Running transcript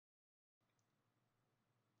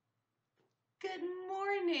Good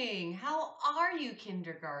morning. How are you,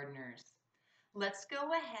 kindergartners? Let's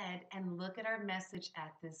go ahead and look at our message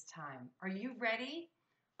at this time. Are you ready?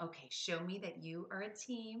 Okay, show me that you are a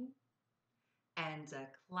team and a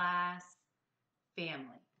class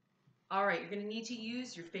family. All right, you're going to need to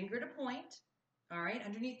use your finger to point, all right,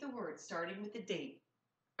 underneath the word, starting with the date.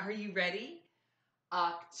 Are you ready?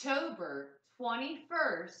 October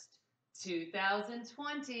 21st,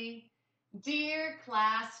 2020. Dear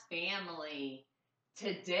class family,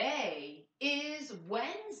 today is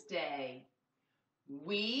Wednesday.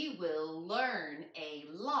 We will learn a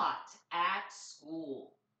lot at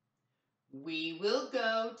school. We will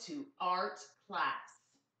go to art class.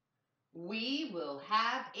 We will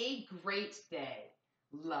have a great day.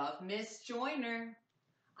 Love, Miss Joyner.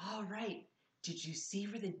 All right, did you see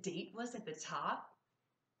where the date was at the top?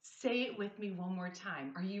 Say it with me one more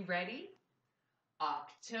time. Are you ready?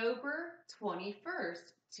 October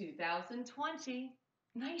 21st, 2020.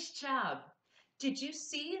 Nice job. Did you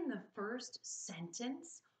see in the first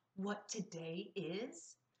sentence what today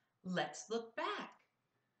is? Let's look back.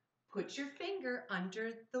 Put your finger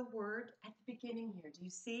under the word at the beginning here. Do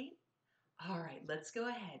you see? All right, let's go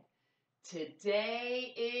ahead.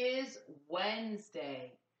 Today is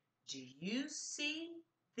Wednesday. Do you see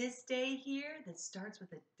this day here that starts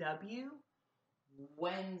with a W?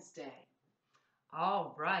 Wednesday.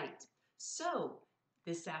 All right. So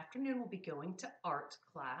this afternoon we'll be going to art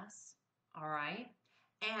class. All right.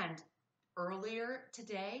 And earlier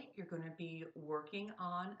today, you're going to be working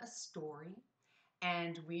on a story.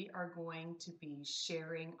 And we are going to be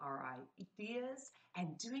sharing our ideas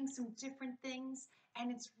and doing some different things.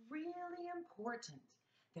 And it's really important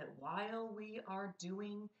that while we are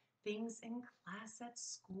doing things in class at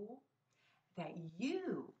school, that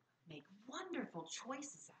you make wonderful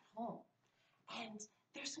choices at home. And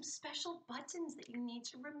there's some special buttons that you need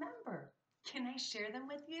to remember. Can I share them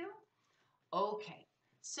with you? Okay,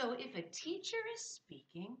 so if a teacher is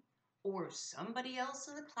speaking or somebody else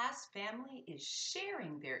in the class family is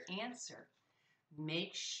sharing their answer,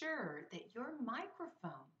 make sure that your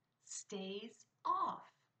microphone stays off.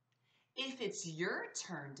 If it's your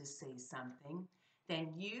turn to say something,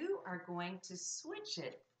 then you are going to switch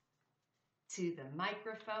it to the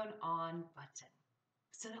microphone on button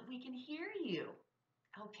so that we can hear you,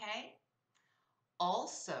 okay?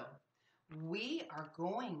 Also, we are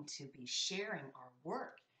going to be sharing our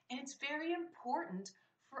work, and it's very important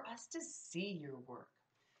for us to see your work.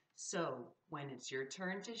 So when it's your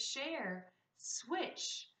turn to share,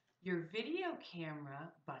 switch your video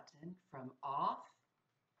camera button from off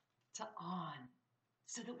to on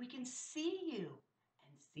so that we can see you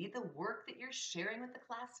and see the work that you're sharing with the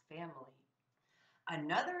class family.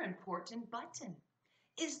 Another important button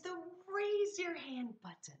is the raise your hand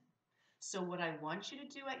button. So what I want you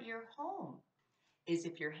to do at your home is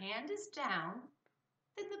if your hand is down,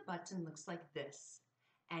 then the button looks like this.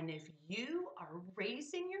 And if you are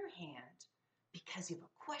raising your hand because you have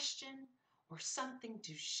a question or something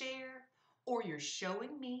to share, or you're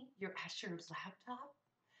showing me you're at your laptop,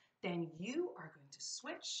 then you are going to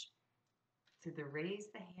switch to the raise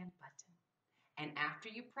the hand button. And after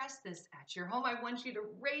you press this at your home, I want you to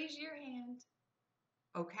raise your hand,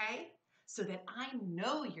 okay? So that I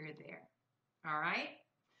know you're there, all right?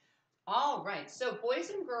 All right, so boys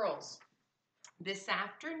and girls, this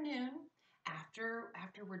afternoon, after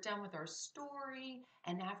we're done with our story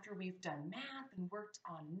and after we've done math and worked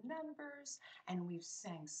on numbers and we've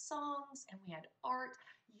sang songs and we had art,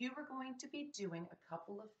 you are going to be doing a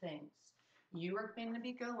couple of things. You are going to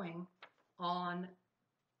be going on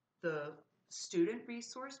the student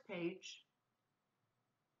resource page,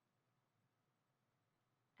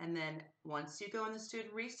 and then once you go on the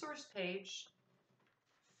student resource page,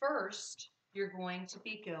 first you're going to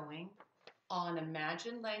be going on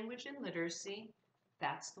Imagine Language and Literacy.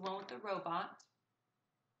 That's the one with the robot.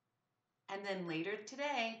 And then later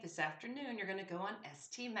today, this afternoon, you're going to go on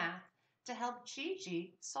ST Math to help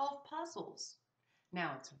Gigi solve puzzles.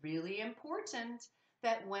 Now, it's really important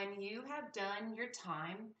that when you have done your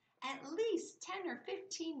time, at least 10 or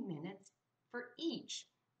 15 minutes for each.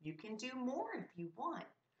 You can do more if you want,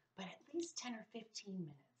 but at least 10 or 15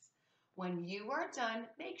 minutes. When you are done,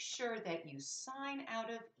 make sure that you sign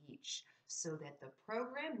out of each so that the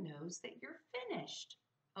program knows that you're finished.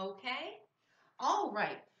 Okay? All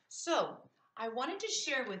right. So I wanted to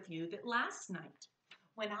share with you that last night,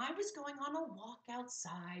 when I was going on a walk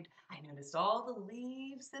outside, I noticed all the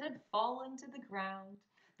leaves that had fallen to the ground.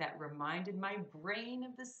 That reminded my brain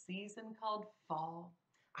of the season called fall.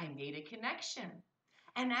 I made a connection.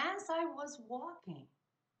 And as I was walking,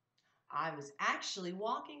 I was actually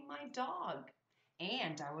walking my dog.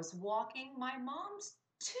 and I was walking my mom's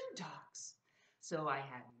two dogs. So I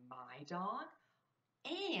had my dog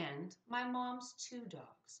and my mom's two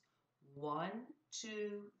dogs. One,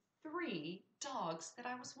 two, three dogs that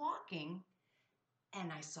I was walking,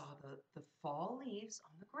 and I saw the fall leaves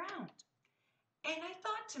on the ground. And I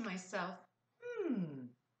thought to myself,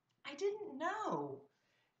 I didn't know.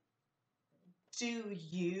 Do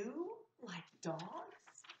you like dogs?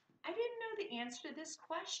 I didn't know the answer to this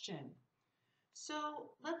question.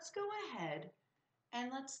 So let's go ahead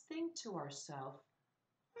and let's think to ourselves,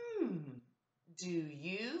 do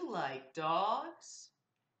you like dogs?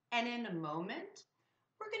 And in a moment,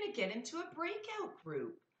 we're going to get into a breakout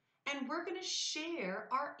group and we're going to share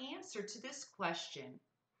our answer to this question.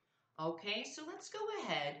 Okay, so let's go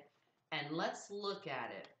ahead and let's look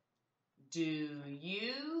at it. Do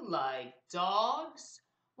you like dogs?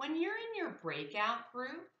 When you're in your breakout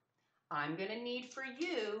group, I'm going to need for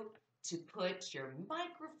you to put your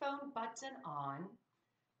microphone button on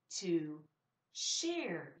to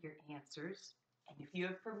share your answers. And if you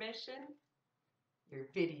have permission, your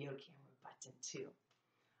video camera button too.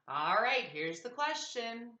 All right, here's the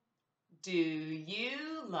question. Do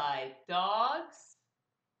you like dogs?